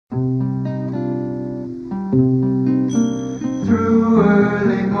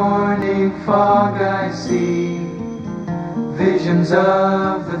morning fog I see visions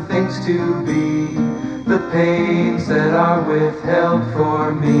of the things to be, the pains that are withheld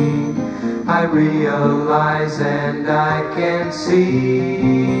for me. I realize and I can see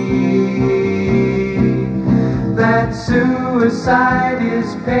that suicide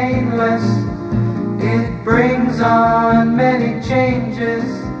is painless. It brings on many changes,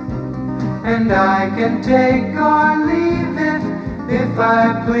 and I can take or leave it if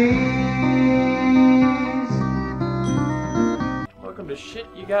I please. Welcome to Shit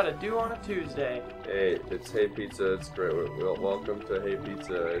You Gotta Do on a Tuesday. Hey, it's Hey Pizza. It's great. Welcome to Hey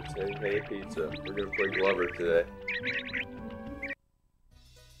Pizza. It's Hey Pizza. We're gonna play Glover today.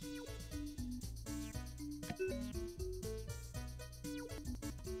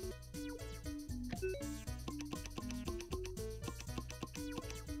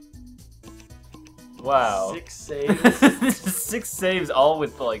 Wow. 6 saves. 6 saves, all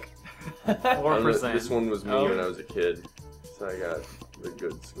with like 4%. This one was me when I was a kid, so I got the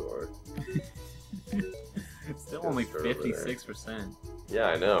good score. It's still only 56%. Yeah,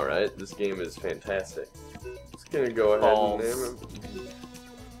 I know, right? This game is fantastic. Just gonna go ahead and name him.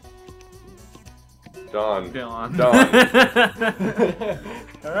 Dawn.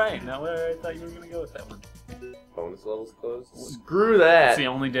 Alright, now where I thought you were gonna go with that one. Bonus levels closed? Screw that! That's the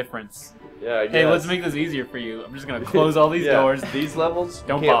only difference. Yeah, I guess. Hey, let's make this easier for you. I'm just gonna close all these doors. These levels,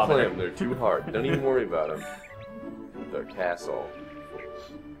 don't can't bother play them. They're too hard. Don't even worry about them. The castle.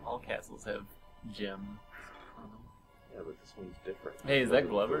 All castles have gems. Yeah, but this one's different. Hey, is that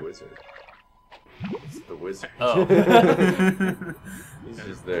Glover? The wizard. It's the wizard. Oh. He's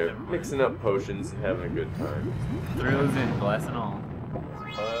just there, mixing up potions and having a good time. Throws in, glass and all.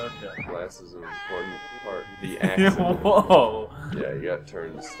 Glass is an important part. The accident. Whoa! Yeah, you got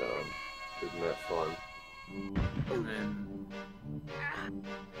turned to stone. Isn't that fun? And then...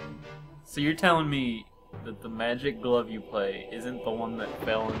 So you're telling me that the magic glove you play isn't the one that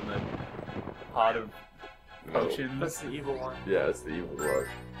fell in the pot of potions? That's the evil one. Yeah, it's the evil glove.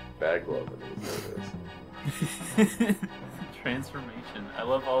 Bad glove, I mean, is what it is. Transformation. I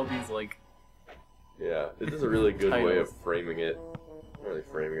love all these, like... Yeah, this is a really good titles. way of framing it. Not really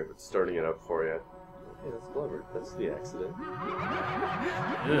framing it, but starting it up for you. Hey, that's Glover. That's the accident.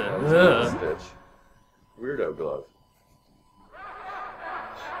 Yeah, that's Stitch. Weirdo glove.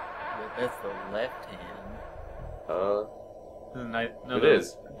 But that's the left hand. It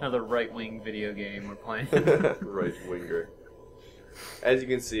is. Another right-wing video game we're playing. Right winger. As you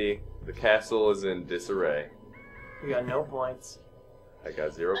can see, the castle is in disarray. We got no points. I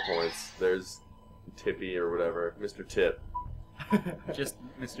got 0 points. There's Tippy or whatever. Mr. Tip. Just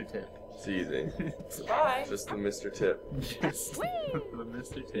Mr. Tip. It's easy. Bye. Just the Mr. Tip. Just the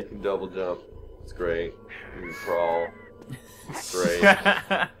Mr. You Tip. can double jump. It's great. You can crawl. It's great.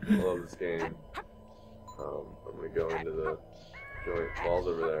 I love this game. I'm gonna go into the balls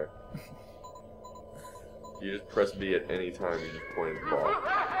over there. You just press B at any time. You just point at the ball.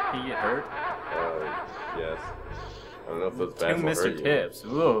 Can you get hurt? Yes. I don't know if those Two bats will hurt Mr. you. Tips.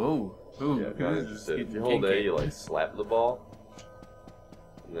 Ooh. Yeah, if you hold A, you like slap the ball,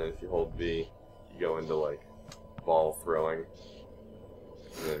 and then if you hold B, you go into like ball throwing,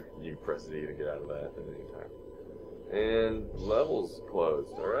 and then you press D to get out of that at any time. And levels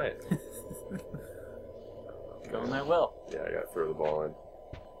closed. All right. Going that well. Yeah, I gotta throw the ball in.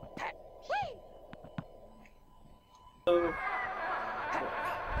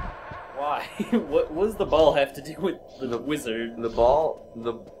 Why? What does the ball have to do with the wizard?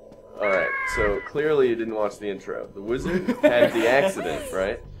 Alright, so clearly you didn't watch the intro. The wizard had the accident,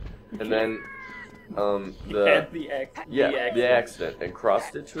 right? And then, the accident. And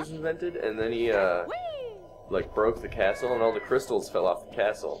cross-stitch was invented, and then he, like, broke the castle, and all the crystals fell off the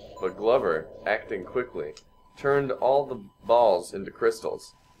castle. But Glover, acting quickly, turned all the balls into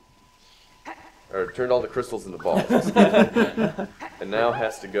crystals. Or turned all the crystals into balls. And now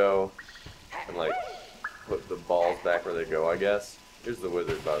has to go and, like, put the balls back where they go, I guess. Here's the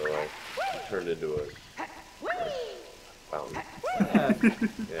wizard, by the way. He turned into a fountain.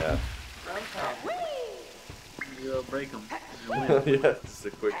 Yeah. You break them. Yeah, just a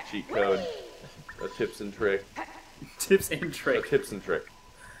quick cheat code. A tips and trick. Tips and trick. A tips and trick.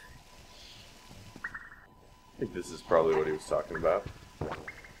 I think this is probably what he was talking about.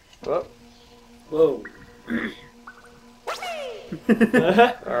 Oh. Whoa.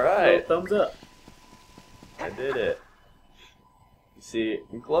 Alright. Thumbs up. I did it. You see,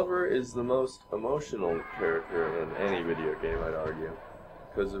 Glover is the most emotional character in any video game, I'd argue,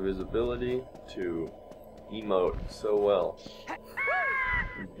 because of his ability to emote so well.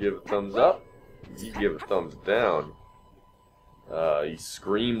 You give a thumbs up, you give a thumbs down. He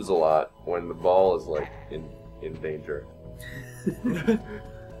screams a lot when the ball is like in danger.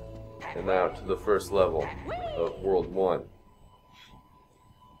 And now to the first level of World 1.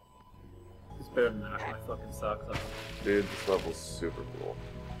 It's better than knock my fucking socks off. Dude, this level's super cool.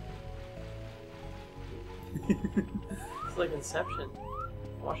 It's like Inception.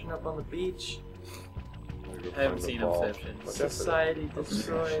 Washing up on the beach. I haven't seen Inception. Society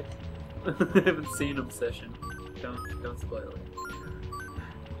destroyed. I haven't seen Obsession. Don't spoil it.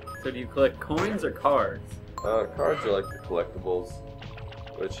 So do you collect coins or cards? Cards are like the collectibles,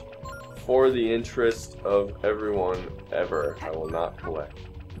 which, for the interest of everyone ever, I will not collect.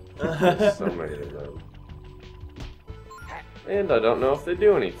 There's so many of them. And I don't know if they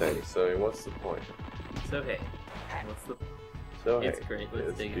do anything, so what's the point? So hey, what's the... So It's hey, great,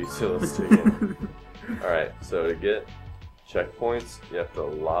 let's dig in. so let's dig in. Alright, so to get checkpoints, you have to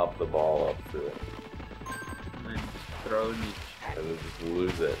lob the ball up through it. And then throw in each. And then just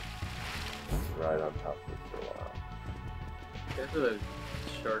lose it right on top of it for a while. Go for those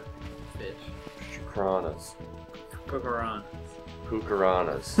shark fish. Chukranas. Cucaranas.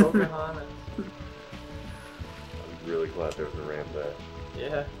 Kukaranas. Pocahontas. I'm really glad there was a ramp there.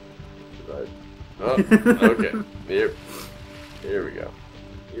 Yeah. Oh, okay. Here we go.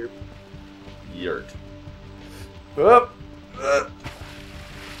 Yurt. Up.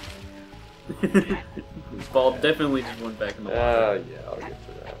 This ball definitely just went back in the water. Yeah, I'll get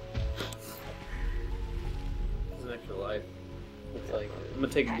to that. It's an extra life. It's like, I'm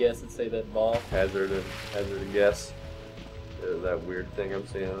gonna take a guess and say that ball. Hazard a guess. That weird thing I'm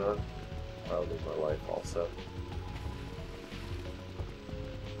seeing on. Probably my life also.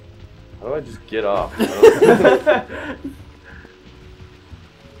 How do I just get off?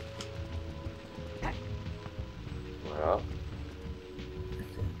 Well.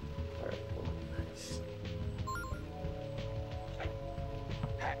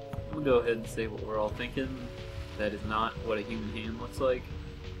 I'm gonna go ahead and say what we're all thinking. That is not what a human hand looks like.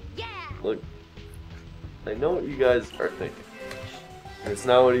 Look, I know what you guys are thinking. It's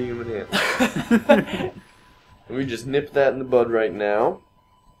not what a human hand looks like. Let me just nip that in the bud right now.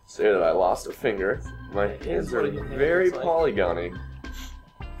 Say that I lost a finger. My hands are very polygony.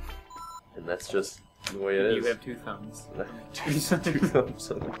 And that's just the way it is. You have two thumbs. two thumbs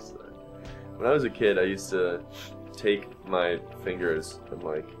on each side. When I was a kid, I used to take my fingers and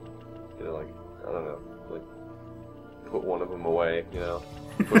like, you know, like, I don't know, like, put one of them away, you know,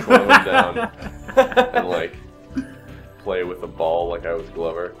 push one of them down, and like, play with a ball like I was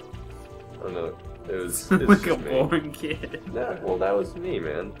Glover. I don't know. It's like a me. boring kid. Nah, well, that was me,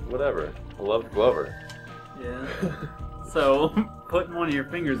 man. Whatever. I loved Glover. Yeah. So, putting one of your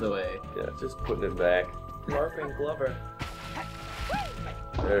fingers away. Yeah, just putting it back. LARPing Glover.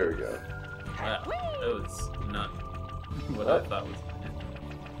 There we go. Wow, that was not what I thought was happening.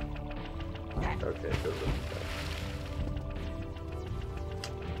 Okay, go with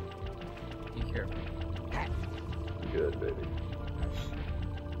Be careful. that. Good, baby.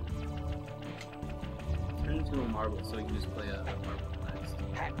 Turn into a marble so we can just play a marble next.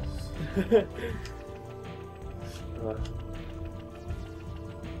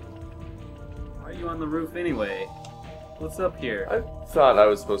 Why are you on the roof anyway? What's up here? I thought I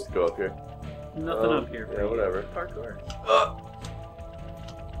was supposed to go up here. Nothing up here for Yeah, you. whatever. Parkour.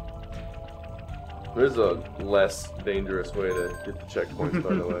 There's a less dangerous way to get the checkpoints,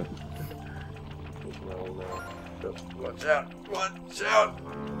 by the way. Watch out! Watch out!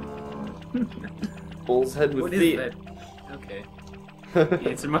 Bull's head with What feet. is that? Okay.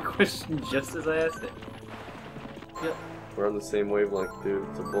 Answer my question just as I asked it. Yep. We're on the same wavelength, dude.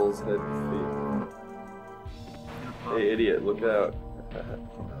 It's a bull's head with feet. Hey, idiot, look out.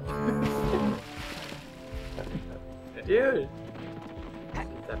 Dude! Is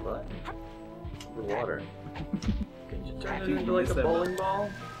that blood? The water. Can you turn it Dude, into you like missed a that bowling ball?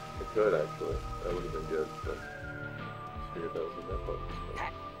 I could, actually. That would have been good, but I figured that was what that focus was.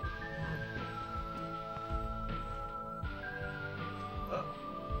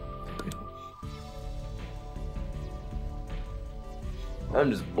 I'm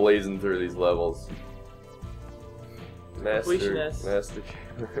just blazing through these levels. Completionist. Master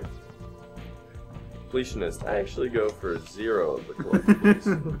Completionist. I actually go for 0 of the collectibles.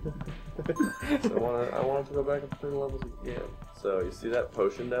 So I want to go back and play the levels again. So you see that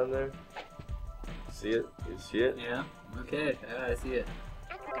potion down there? See it? You see it? Yeah. Okay. Yeah, I see it.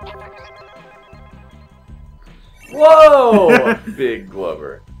 Whoa! Big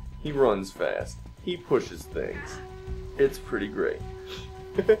Glover. He runs fast. He pushes things. It's pretty great.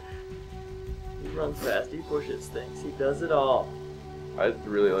 He runs fast, he pushes things, he does it all. I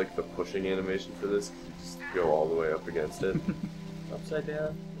really like the pushing animation for this. You just go all the way up against it. Upside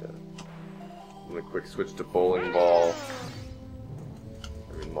down. And a quick switch to bowling ball.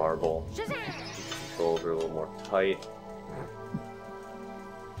 I mean marble. Controls are a little more tight.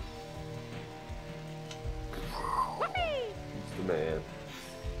 He's the man.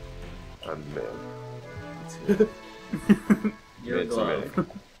 I'm the man. It's him. You're a glove. Man.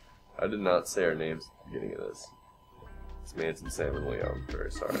 I did not say our names at the beginning of this. It's Manson, Sam, and Leo. I'm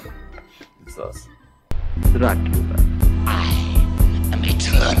very sorry. It's us. Dracula. I am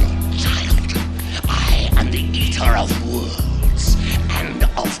eternal child. I am the eater of worlds.